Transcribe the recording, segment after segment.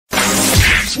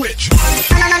switch.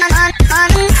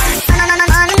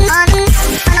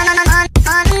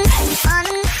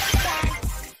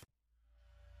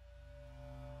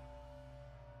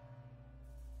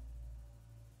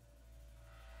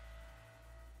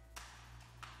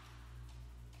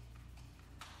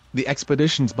 The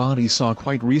Expedition's body saw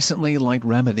quite recently light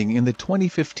remedying in the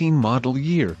 2015 model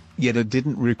year, yet it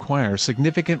didn't require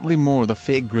significantly more. The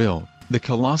fake grille, the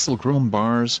colossal chrome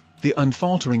bars, the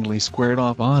unfalteringly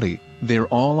squared-off body, they're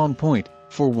all on point,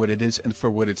 for what it is and for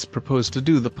what it's proposed to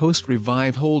do. The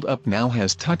post-revive hold-up now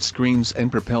has touchscreens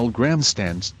and propelled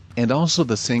grandstands, and also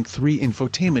the Sync 3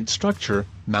 infotainment structure,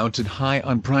 mounted high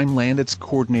on prime land. It's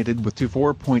coordinated with two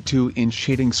 4.2-inch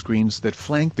shading screens that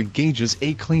flank the gauges.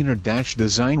 A cleaner dash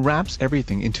design wraps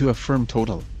everything into a firm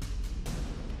total.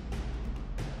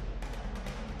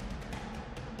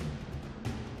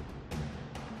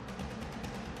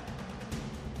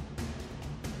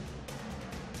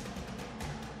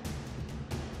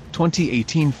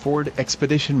 (2018) Ford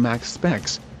Expedition Max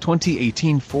specs,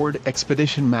 2018 Ford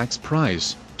Expedition Max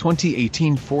price,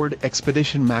 2018 Ford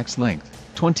Expedition Max length,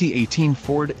 2018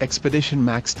 Ford Expedition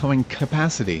Max towing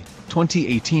capacity,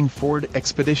 2018 Ford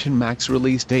Expedition Max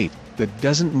release date. That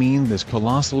doesn't mean this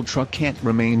colossal truck can't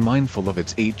remain mindful of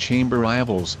its 8-chamber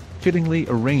rivals. Fittingly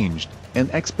arranged, an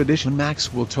Expedition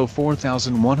Max will tow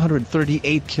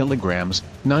 4,138 kilograms,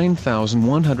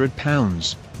 9,100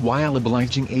 pounds, while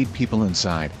obliging 8 people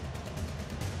inside.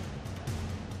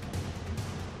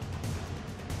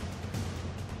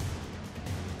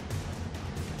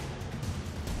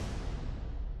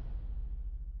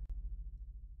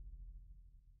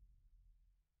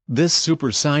 This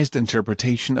supersized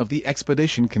interpretation of the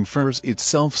Expedition confers its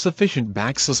self-sufficient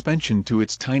back suspension to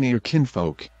its tinier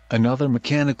kinfolk, another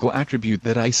mechanical attribute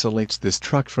that isolates this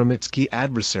truck from its key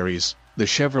adversaries, the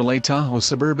Chevrolet Tahoe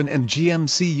Suburban and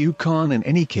GMC Yukon. In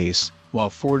any case, while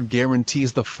Ford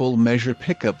guarantees the full-measure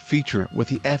pickup feature with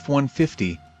the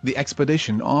F-150, the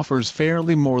Expedition offers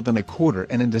fairly more than a quarter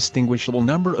and indistinguishable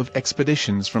number of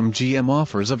Expeditions from GM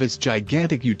offers of its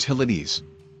gigantic utilities.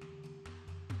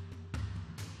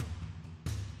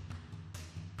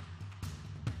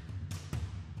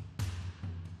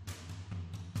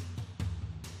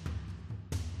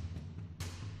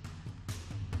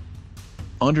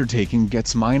 Undertaking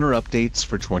gets minor updates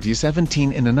for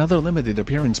 2017 in another limited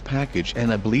appearance package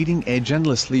and a bleeding-edge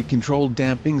endlessly controlled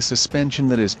damping suspension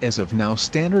that is as of now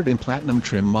standard in platinum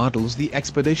trim models. The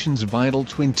Expedition's vital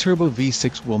twin-turbo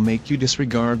V6 will make you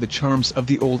disregard the charms of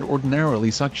the old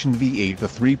ordinarily suction V8. The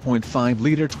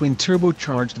 3.5-liter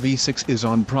twin-turbocharged V6 is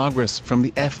on progress from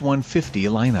the F-150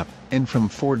 lineup, and from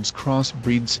Ford's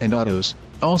crossbreeds and autos.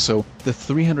 Also, the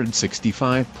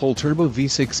 365-pole turbo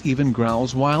V6 even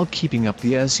growls while keeping up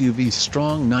the SUV's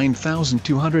strong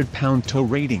 9,200-pound tow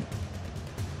rating.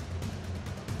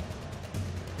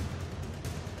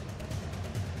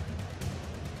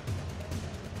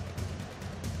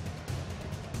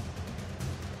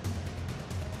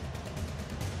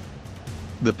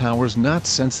 The power's not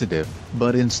sensitive,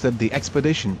 but instead the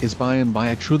Expedition is by and by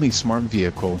a truly smart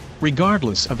vehicle,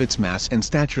 regardless of its mass and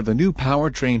stature. The new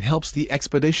powertrain helps the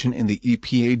Expedition in the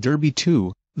EPA Derby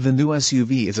 2. The new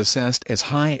SUV is assessed as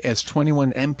high as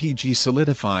 21 mpg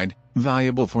solidified,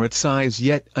 valuable for its size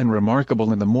yet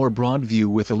unremarkable in the more broad view.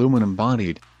 With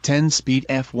aluminum-bodied, 10-speed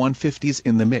F-150s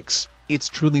in the mix, it's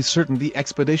truly certain the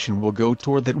Expedition will go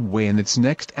toward that way, and its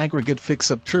next aggregate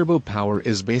fix-up. Turbo power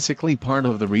is basically part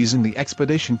of the reason the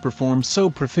Expedition performs so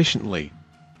proficiently.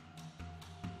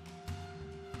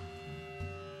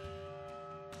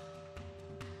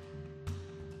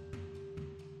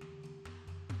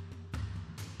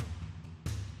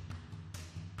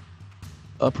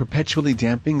 A perpetually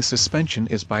damping suspension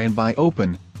is by and by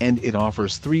open, and it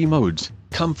offers 3 modes: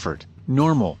 comfort,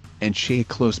 normal, and shake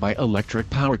close by electric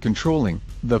power controlling.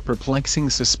 The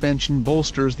perplexing suspension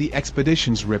bolsters the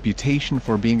Expedition's reputation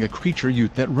for being a creature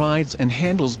ute that rides and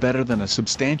handles better than a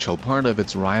substantial part of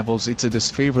its rivals. It's a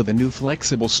disfavor the new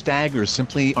flexible staggers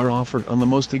simply are offered on the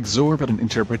most exorbitant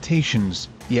interpretations,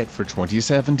 yet for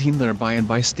 2017 they're by and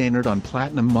by standard on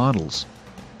platinum models.